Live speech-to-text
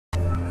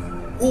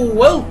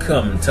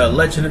Welcome to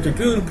Legend of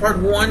Dragoon Part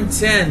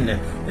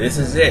 110. This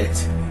is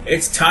it.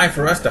 It's time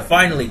for us to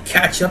finally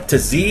catch up to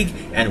Zieg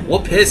and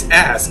whoop his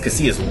ass, because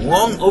he is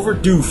long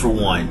overdue for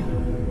one.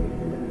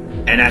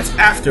 And that's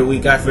after we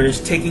got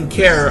finished taking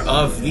care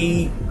of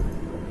the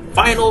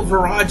final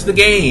barrage of the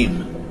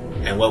game.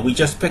 And what we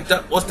just picked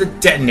up was the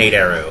Detonate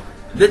Arrow.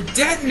 The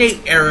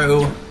Detonate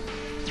Arrow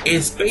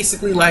is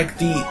basically like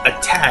the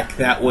attack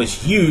that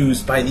was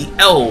used by the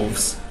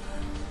elves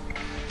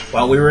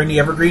while we were in the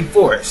Evergreen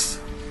Forest.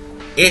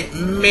 It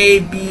may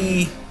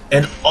be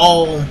an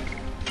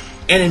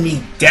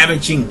all-enemy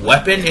damaging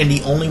weapon and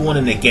the only one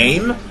in the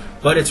game,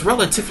 but it's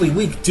relatively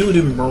weak due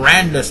to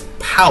Miranda's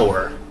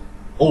power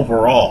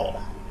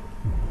overall.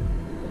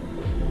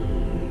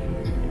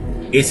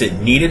 Is it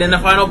needed in the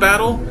final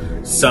battle?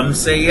 Some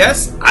say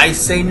yes, I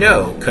say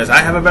no, because I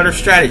have a better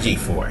strategy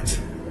for it.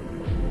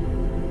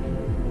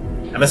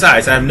 And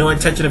besides, I have no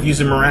intention of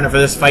using Miranda for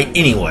this fight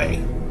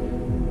anyway.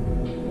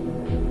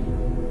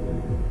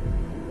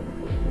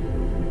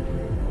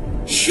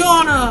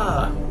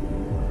 Shauna!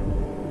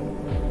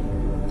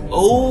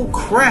 Oh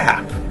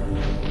crap!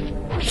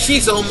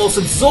 She's almost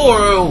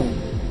absorbed!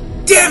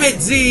 Damn it,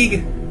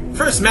 Zieg!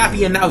 First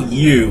Mappy and now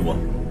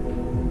you!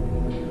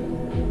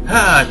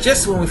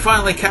 Just when we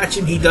finally catch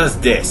him, he does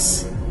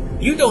this.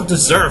 You don't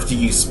deserve to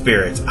use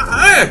spirits.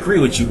 I agree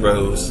with you,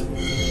 Rose.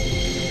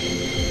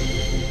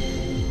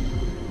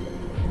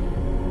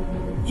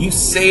 You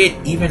say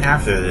it even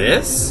after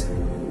this?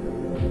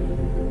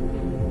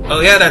 Oh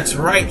yeah, that's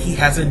right, he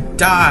hasn't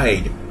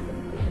died.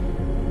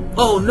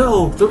 Oh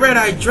no, the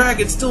red-eyed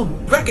dragon still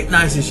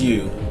recognizes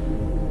you.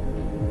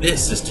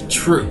 This is the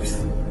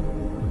truth.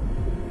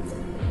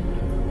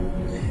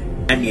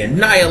 And the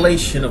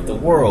annihilation of the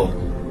world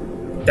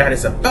that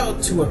is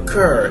about to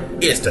occur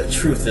is the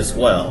truth as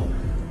well.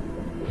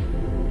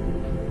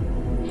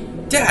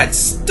 Dad,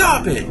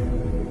 stop it!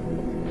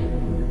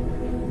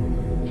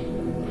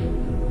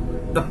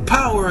 The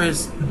power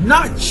is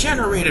not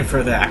generated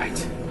for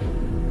that.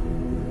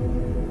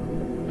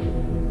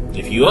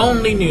 If you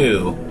only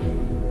knew.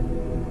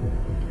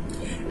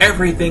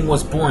 Everything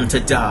was born to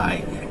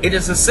die. It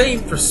is the same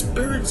for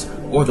spirits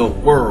or the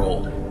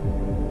world.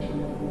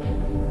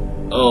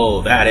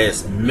 Oh, that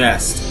is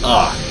messed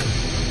up.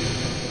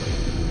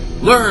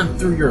 Learn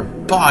through your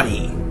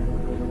body.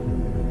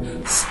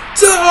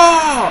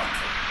 Stop!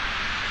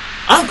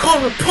 I'm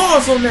calling a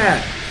pause on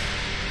that.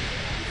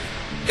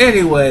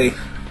 Anyway,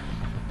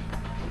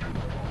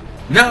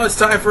 now it's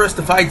time for us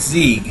to fight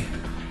Zieg.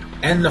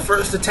 And the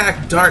first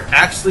attack Dart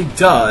actually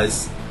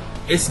does,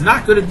 it's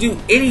not going to do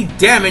any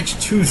damage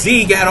to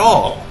Zieg at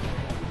all,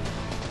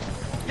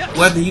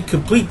 whether you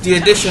complete the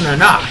addition or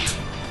not.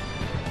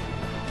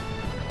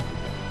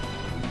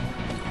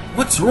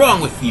 What's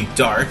wrong with you,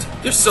 Dart?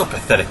 You're so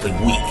pathetically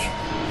weak.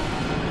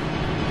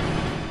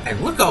 And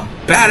look how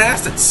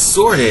badass that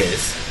sword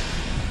is.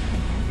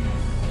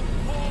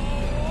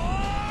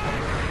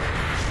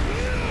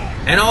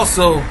 And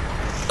also,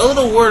 a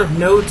little word of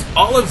note,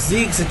 all of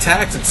Zieg's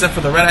attacks, except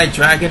for the red-eyed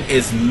dragon,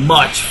 is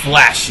much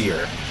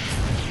flashier.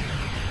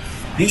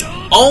 The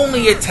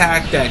only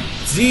attack that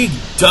Zieg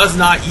does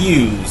not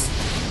use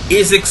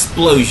is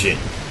Explosion.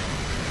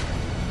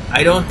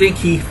 I don't think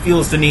he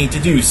feels the need to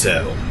do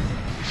so.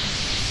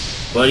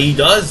 But he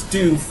does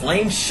do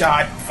Flame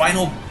Shot,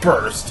 Final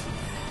Burst,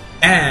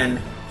 and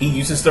he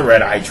uses the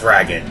red-eyed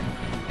dragon.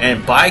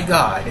 And by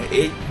God,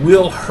 it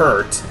will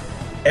hurt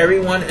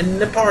everyone in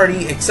the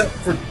party except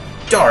for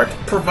Dart,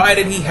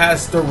 provided he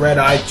has the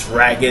red-eyed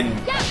dragon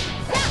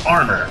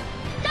armor.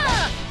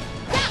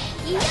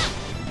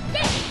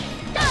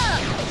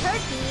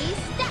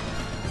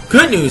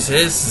 Good news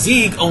is,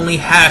 Zieg only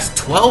has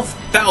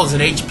 12,000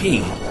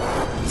 HP,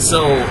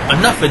 so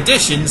enough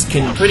additions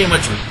can pretty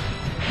much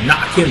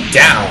knock him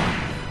down.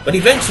 But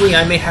eventually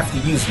I may have to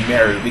use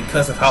Meru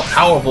because of how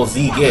powerful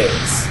Zieg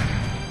is.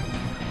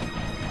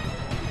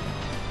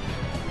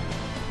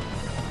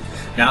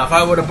 Now, if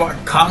I would have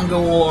bought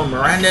Congo or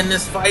Miranda in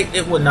this fight,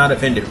 it would not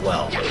have ended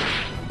well.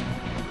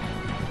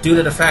 Due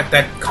to the fact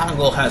that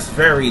Congo has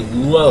very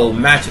low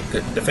magic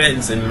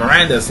defense and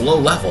Miranda's low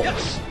level.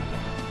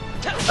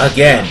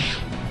 Again.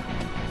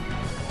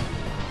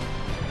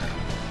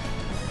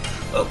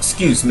 Oh,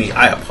 excuse me,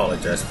 I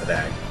apologize for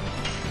that.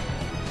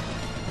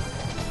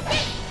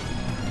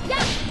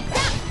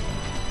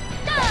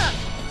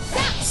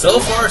 So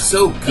far,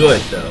 so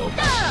good, though.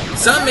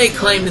 Some may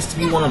claim this to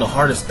be one of the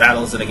hardest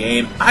battles in the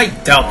game. I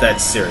doubt that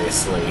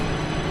seriously.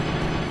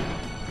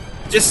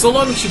 Just so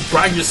long as you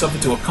grind yourself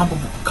into a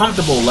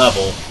comfortable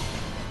level,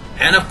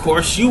 and of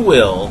course you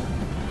will,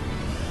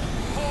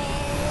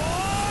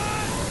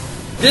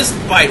 this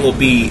fight will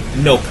be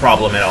no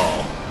problem at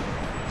all.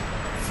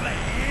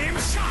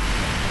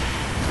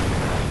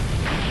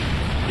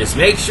 Just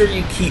make sure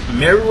you keep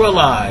Meru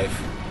alive,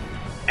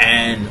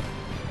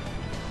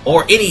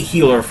 or any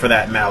healer for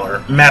that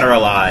matter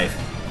alive,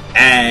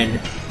 and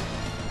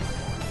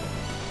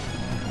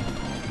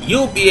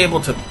you'll be able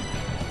to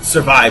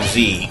survive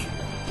Zieg.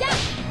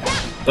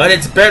 But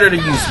it's better to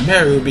use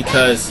Meru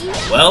because,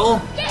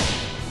 well,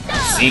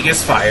 Zieg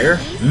is fire,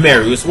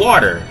 Meru is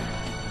water.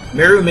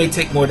 Meru may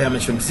take more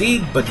damage from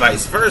Zieg, but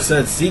vice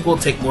versa, Zieg will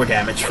take more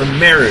damage from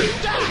Meru.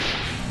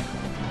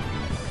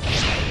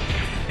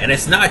 And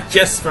it's not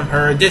just from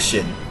her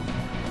addition.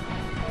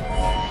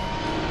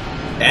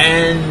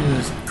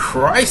 And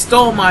Christ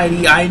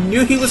almighty, I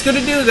knew he was going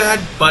to do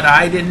that, but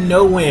I didn't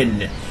know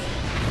when.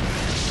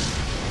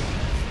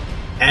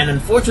 And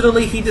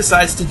unfortunately, he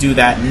decides to do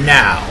that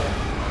now.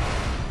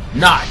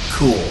 Not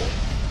cool.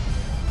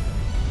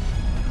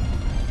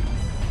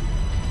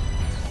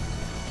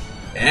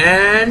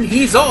 And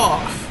he's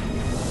off.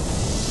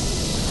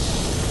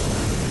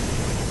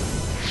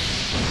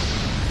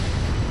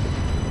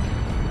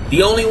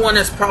 The only one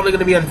that's probably going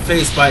to be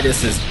unfazed by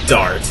this is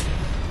Dart.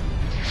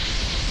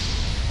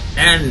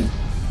 And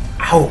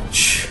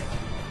ouch.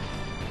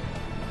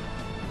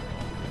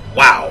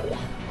 Wow.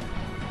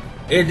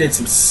 It did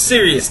some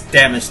serious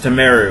damage to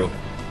Meru.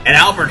 And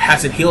Albert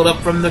hasn't healed up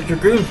from the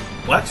Dragoon.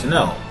 What?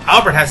 No.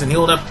 Albert hasn't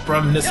healed up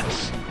from this...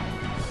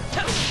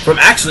 from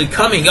actually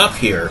coming up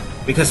here.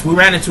 Because we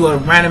ran into a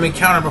random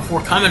encounter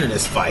before coming to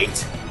this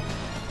fight.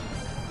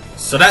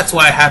 So that's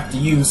why I have to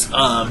use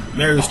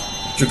Meru's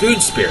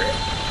Dragoon Spirit.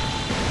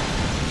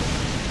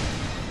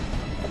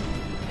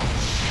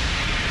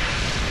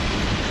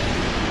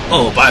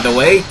 Oh, by the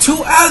way, to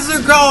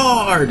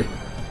Azergard!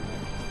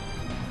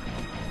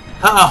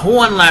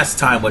 One last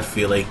time with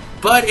feeling.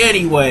 But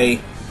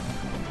anyway,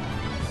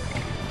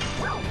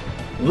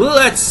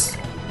 let's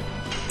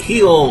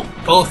heal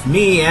both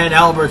me and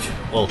Albert,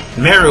 well,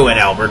 Meru and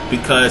Albert,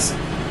 because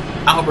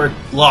Albert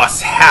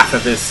lost half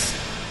of his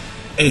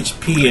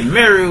HP, and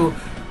Meru,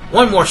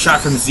 one more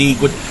shot from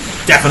Zieg would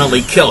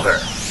definitely kill her.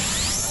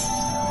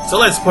 So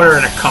let's put her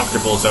in a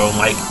comfortable zone,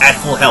 like at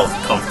full health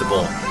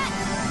comfortable.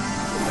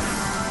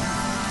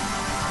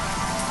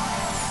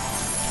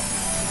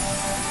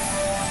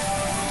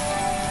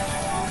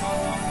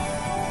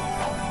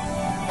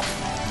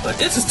 But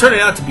this is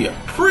turning out to be a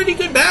pretty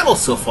good battle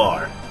so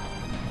far.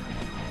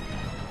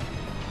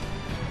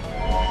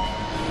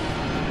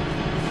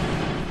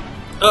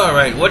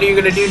 Alright, what are you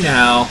gonna do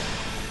now?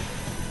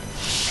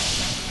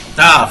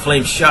 Ah,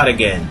 flame shot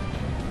again.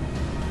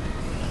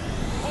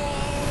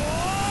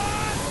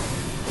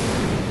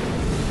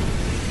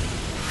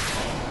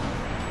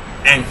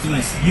 And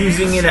he's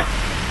using it.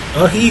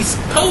 He used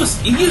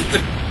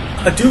the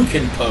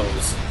Hadouken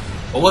pose.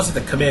 Or was it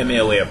the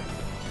Kamehameha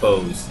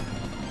pose?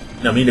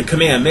 No, I mean the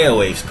Kamehameha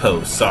Waves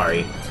pose,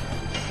 sorry.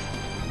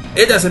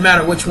 It doesn't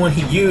matter which one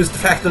he used, the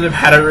fact of the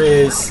matter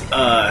is,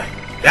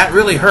 that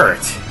really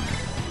hurt.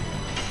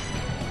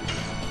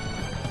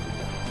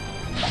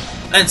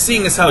 And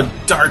seeing as how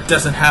Dart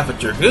doesn't have a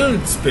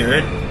Dragoon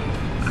Spirit,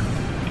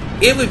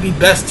 it would be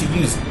best to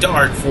use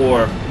Dart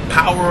for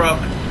Power Up,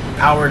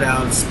 Power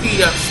Down, Speed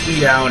Up,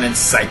 Speed Down, and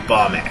Psych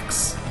Bomb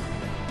X.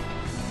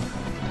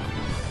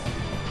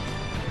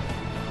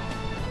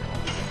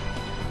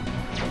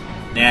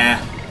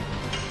 Nah.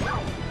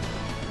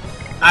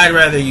 I'd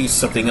rather use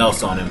something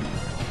else on him.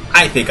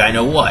 I think I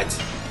know what.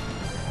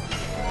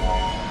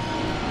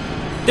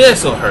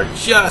 This'll hurt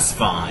just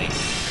fine.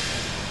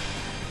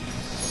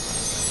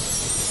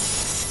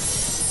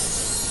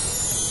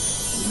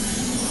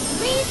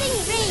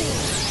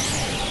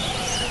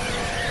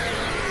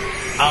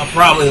 I'll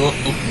probably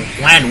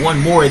land one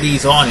more of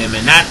these on him,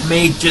 and that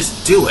may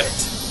just do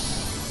it.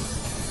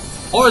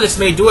 Or this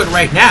may do it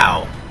right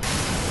now.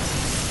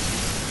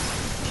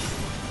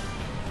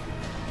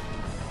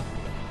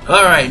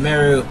 Alright,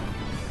 Meru.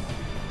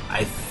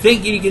 I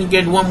think you can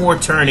get one more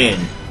turn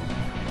in.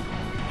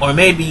 Or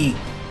maybe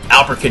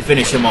Albert can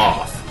finish him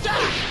off.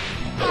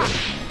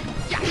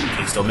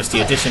 Please don't miss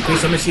the addition.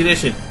 Please don't miss the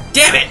addition.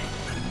 Damn it!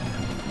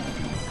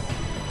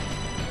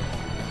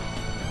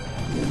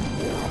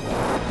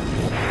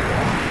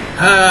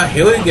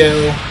 Here we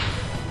go.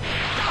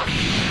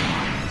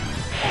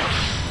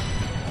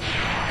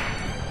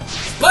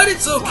 But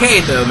it's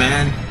okay though,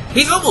 man.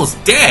 He's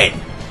almost dead.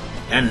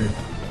 And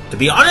to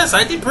be honest,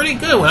 I did pretty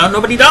good without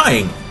nobody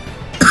dying.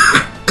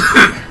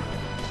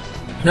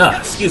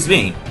 Excuse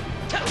me.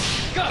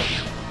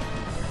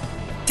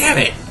 Damn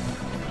it.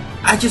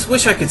 I just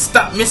wish I could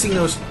stop missing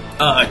those,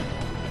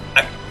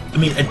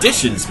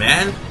 additions,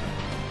 man.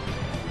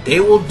 They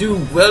will do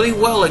really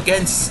well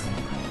against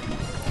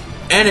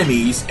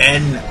enemies,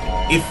 and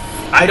if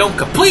I don't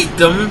complete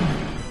them,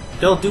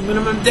 they'll do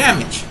minimum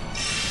damage.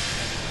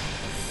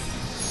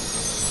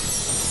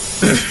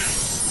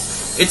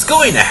 It's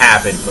going to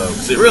happen,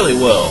 folks. It really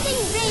will.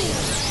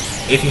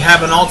 If you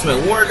have an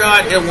Ultimate War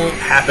God, it won't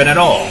happen at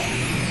all.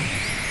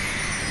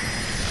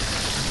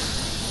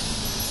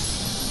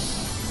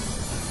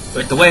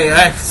 But the way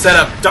I've set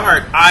up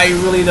Dart, I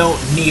really don't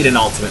need an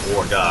Ultimate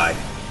War God.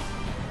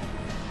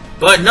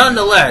 But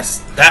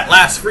nonetheless, that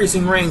last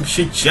freezing ring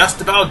should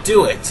just about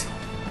do it.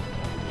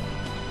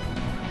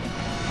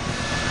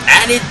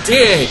 And it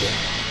did!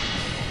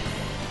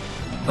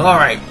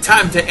 Alright,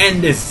 time to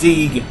end this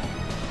Zieg.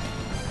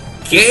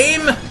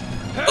 Game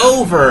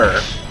over!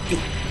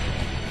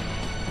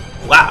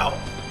 Wow.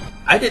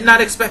 I did not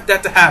expect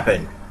that to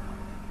happen.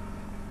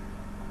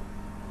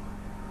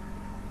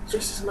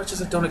 Just as much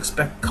as I don't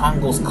expect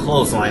Kongo's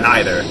clothesline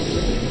either.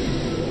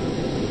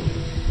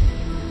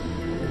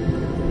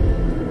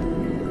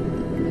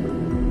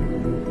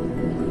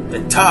 The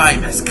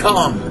time has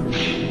come!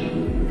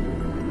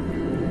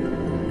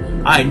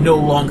 I no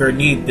longer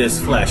need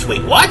this flesh.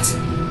 Wait, what?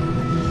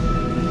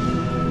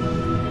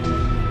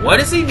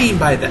 What does he mean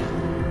by that?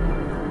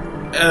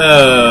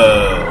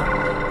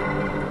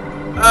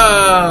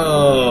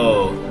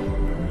 Oh.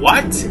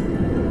 What?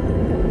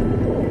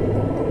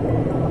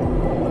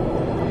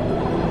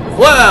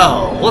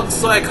 Well,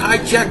 looks like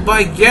Hijacked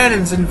by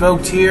Ganon's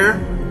invoked here.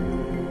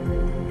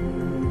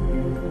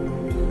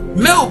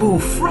 Melbu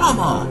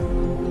Frahma!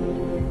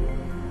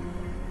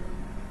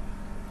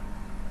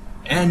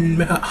 And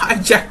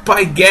Hijacked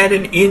by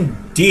Ganon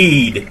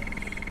indeed!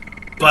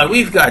 But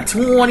we've got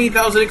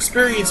 20,000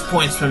 experience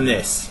points from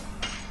this.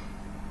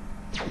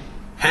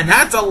 And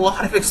that's a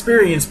lot of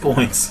experience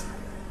points.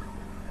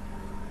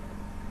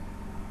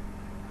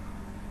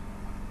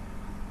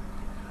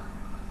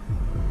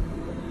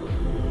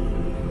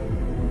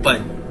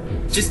 But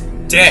just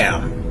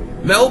damn,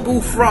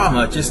 Melbu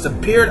Frahma just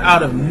appeared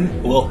out of...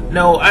 Well,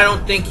 no, I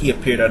don't think he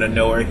appeared out of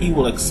nowhere. He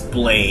will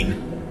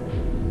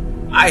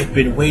explain. I've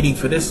been waiting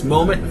for this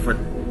moment for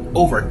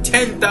over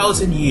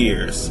 10,000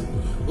 years.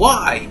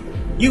 Why?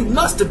 You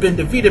must have been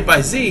defeated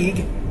by Zieg.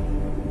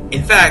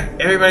 In fact,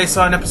 everybody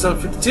saw in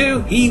episode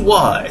 52, he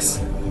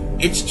was.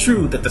 It's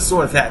true that the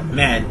sword of that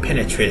man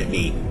penetrated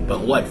me,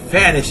 but what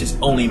vanished is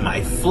only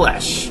my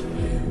flesh.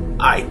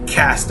 I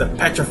cast a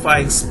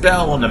petrifying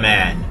spell on the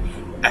man.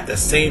 At the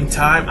same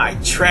time, I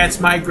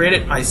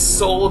transmigrated my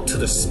soul to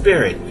the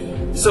spirit.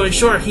 So in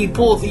short, he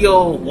pulled the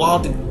old, while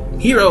the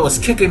hero was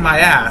kicking my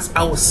ass,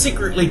 I was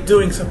secretly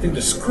doing something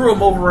to screw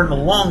him over in the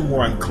long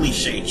run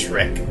cliche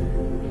trick.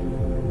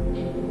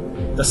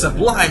 The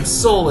sublime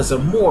soul is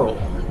immortal.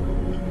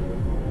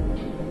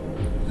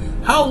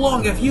 How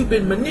long have you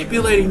been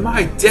manipulating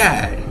my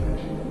dad?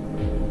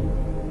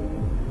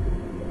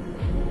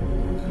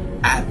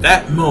 At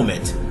that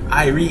moment,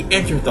 I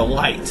re-entered the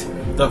light,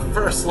 the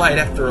first light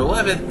after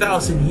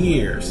 11,000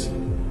 years.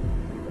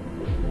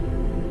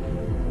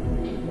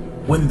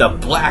 When the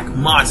black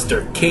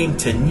monster came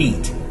to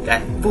Neat,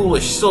 that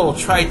foolish soul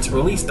tried to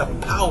release the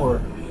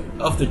power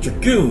of the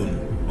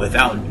Dragoon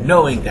without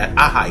knowing that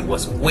I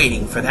was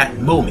waiting for that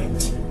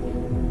moment.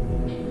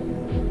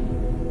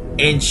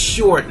 In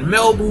short,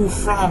 Melbu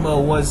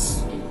Frahma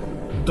was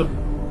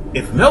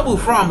if Melbu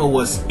Frahma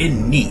was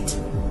in Neat,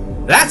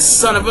 that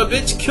son of a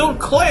bitch killed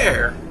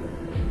Claire.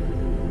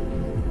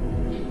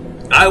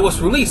 I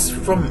was released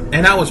from,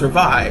 and I was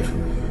revived.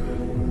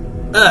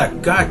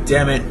 God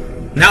damn it.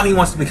 Now he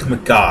wants to become a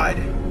god.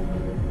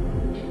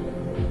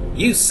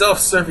 You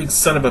self-serving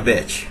son of a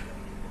bitch.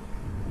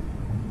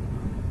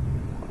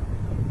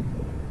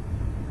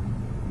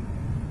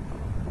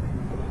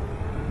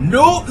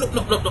 No.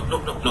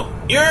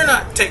 You're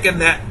not taking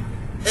that.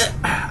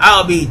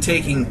 I'll be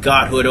taking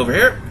godhood over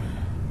here.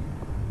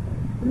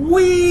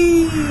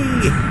 Whee!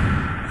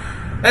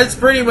 That's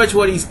pretty much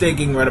what he's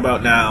thinking right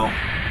about now.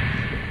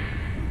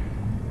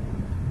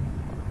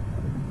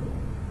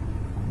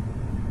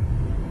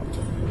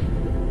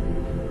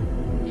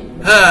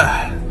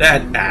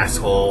 That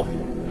asshole.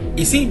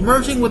 Is he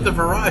merging with the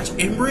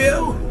Virage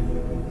embryo?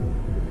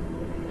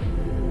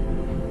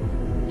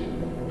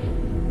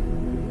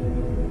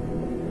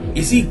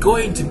 Is he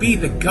going to be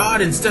the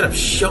god instead of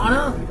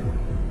Shauna?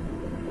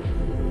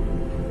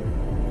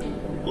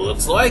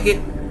 Looks like it.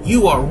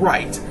 You are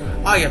right.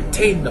 I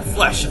obtained the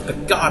flesh of the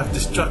god of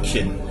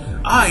destruction.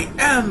 I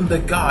am the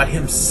god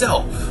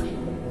himself.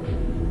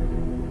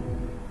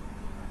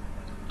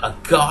 A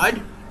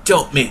god?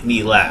 Don't make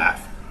me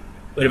laugh.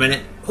 Wait a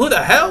minute. Who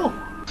the hell?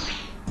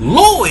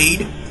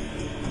 Lloyd?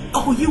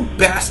 Oh, you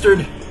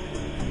bastard.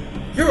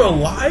 You're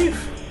alive?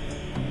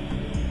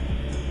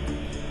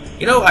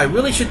 You know, I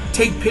really should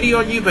take pity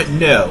on you, but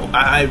no,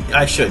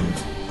 I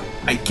shouldn't.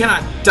 I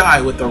cannot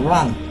die with the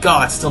wrong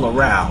god still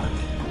around.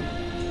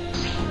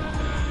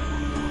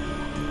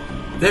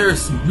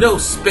 There's no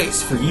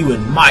space for you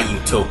in my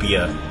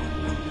utopia.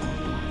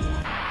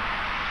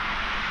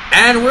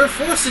 And we're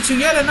forced into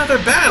yet another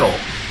battle.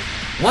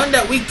 One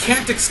that we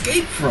can't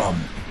escape from.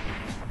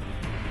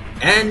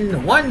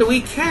 And one that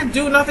we can't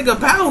do nothing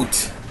about.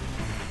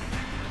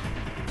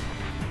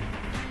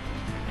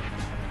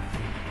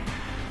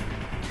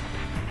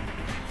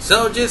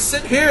 So just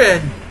sit here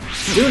and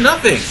do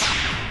nothing.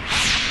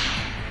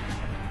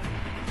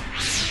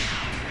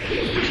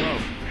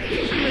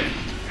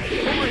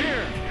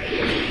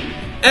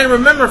 And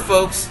remember,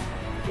 folks,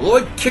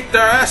 Lloyd kicked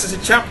our asses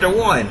in Chapter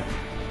 1.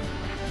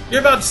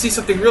 You're about to see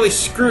something really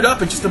screwed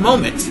up in just a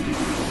moment.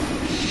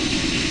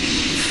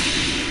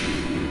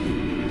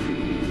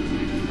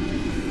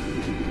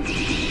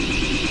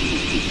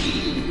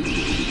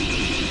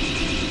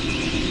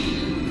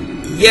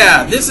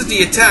 Yeah, this is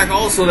the attack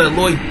also that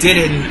Lloyd did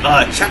in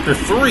Chapter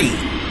 3.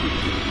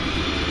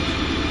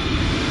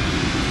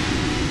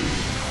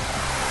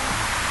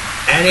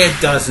 And it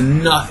does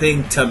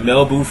nothing to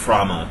Melbu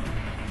Frahma.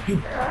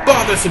 You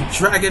bothersome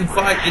dragon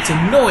fight, it's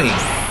annoying.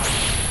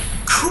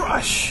 Crush!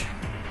 gosh.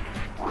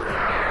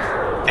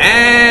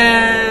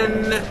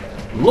 And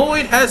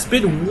Lloyd has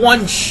been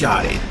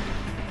one-shotted.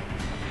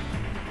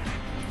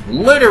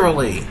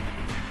 Literally.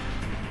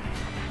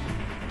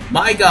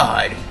 My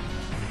god.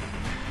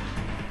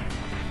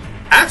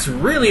 That's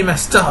really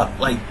messed up.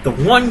 Like, the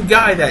one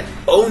guy that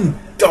owned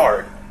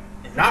Dart,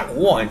 not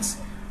once,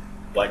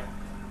 but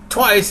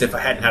twice if I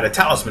hadn't had a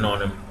talisman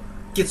on him,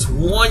 gets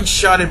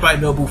one-shotted by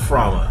Melbu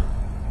Frahma.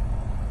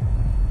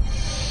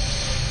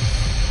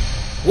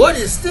 What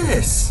is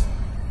this?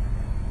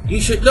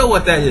 You should know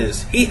what that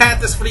is. He had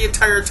this for the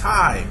entire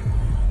time.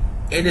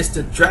 It is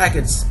the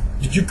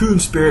Dragoon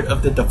spirit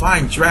of the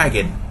Divine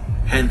Dragon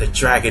and the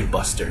Dragon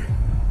Buster.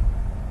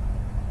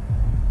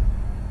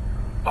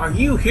 Are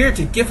you here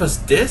to give us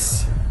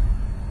this?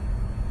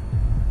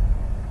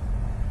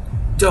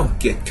 Don't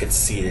get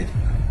conceited.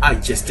 I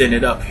just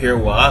ended up here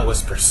while I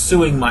was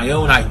pursuing my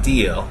own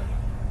ideal.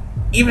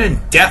 Even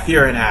in death,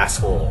 you're an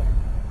asshole.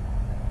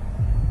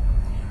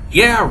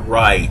 Yeah,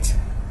 right.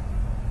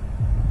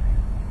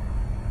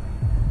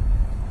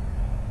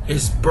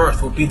 His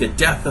birth will be the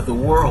death of the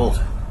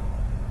world.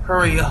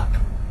 Hurry up.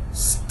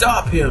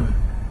 Stop him.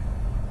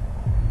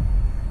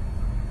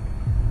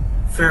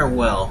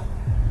 Farewell,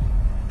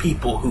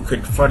 people who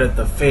confronted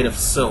the fate of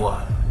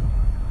Soa.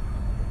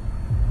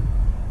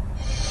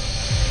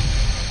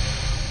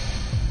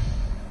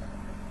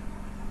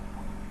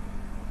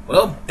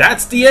 Well,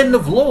 that's the end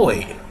of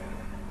Lloyd.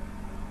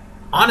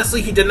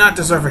 Honestly, he did not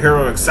deserve a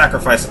heroic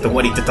sacrifice after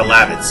what he did to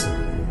Lavitz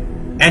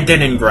and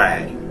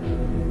Leningrad.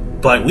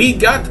 But we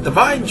got the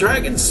Divine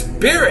Dragon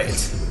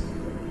Spirit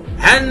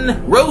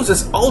and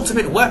Rose's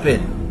ultimate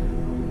weapon.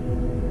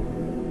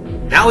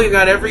 Now we've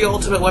got every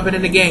ultimate weapon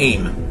in the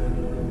game.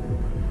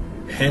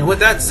 And with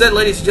that said,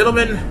 ladies and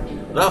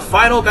gentlemen, the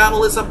final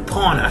battle is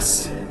upon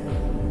us.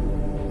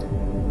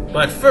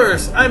 But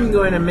first, I'm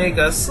going to make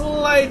a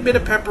slight bit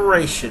of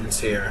preparations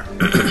here.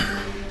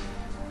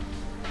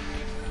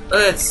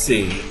 Let's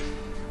see.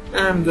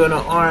 I'm going to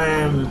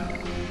arm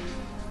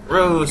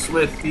Rose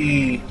with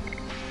the...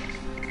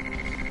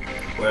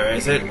 Where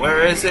is it?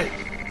 Where is it?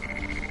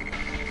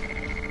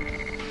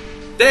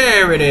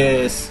 There it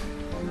is!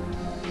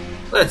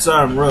 Let's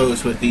arm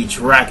Rose with the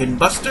Dragon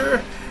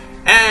Buster,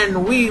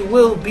 and we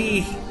will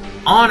be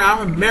on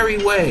our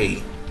merry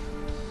way.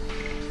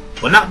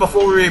 Well, not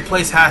before we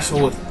replace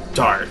Haschel with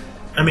Dart.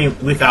 I mean,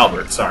 with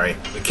Albert, sorry.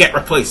 We can't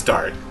replace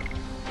Dart.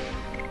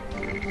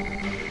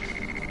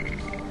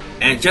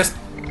 And just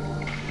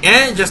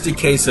in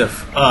case of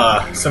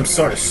some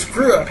sort of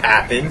screw-up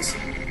happens,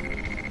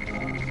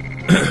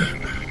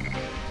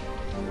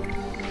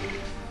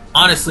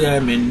 honestly,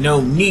 I'm in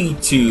no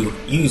need to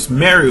use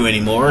Meru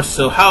anymore,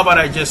 so how about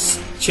I just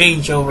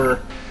change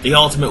over the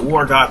Ultimate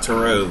War God to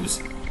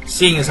Rose,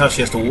 seeing as how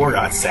she has the War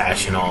God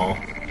sash and all.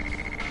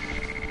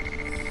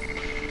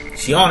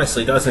 She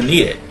honestly doesn't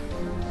need it.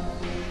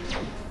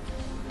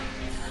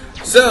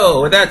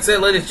 So, with that said,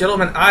 ladies and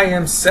gentlemen, I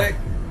am set.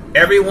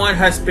 Everyone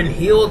has been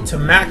healed to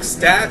max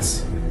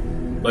stats,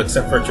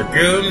 except for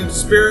Dragoon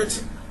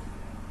Spirit.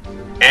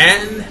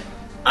 And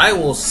I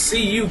will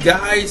see you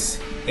guys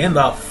in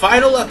the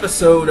final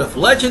episode of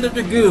Legend of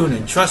Dragoon.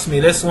 And trust me,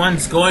 this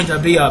one's going to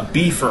be a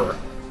beefer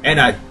and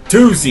a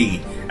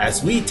doozy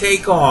as we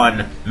take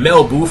on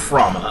Melbu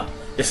Frahma.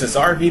 This is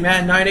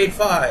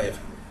RVMan985.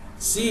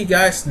 See you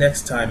guys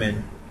next time.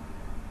 And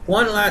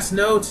one last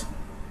note,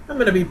 I'm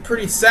going to be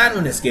pretty sad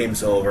when this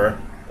game's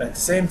over. But at the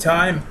same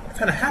time, I'm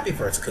kind of happy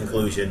for its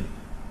conclusion.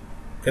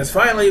 Because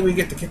finally we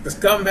get to kick this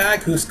scumbag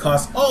who's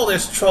caused all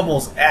this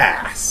trouble's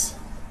ass.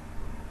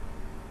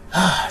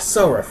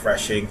 So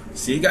refreshing.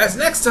 See you guys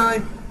next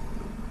time.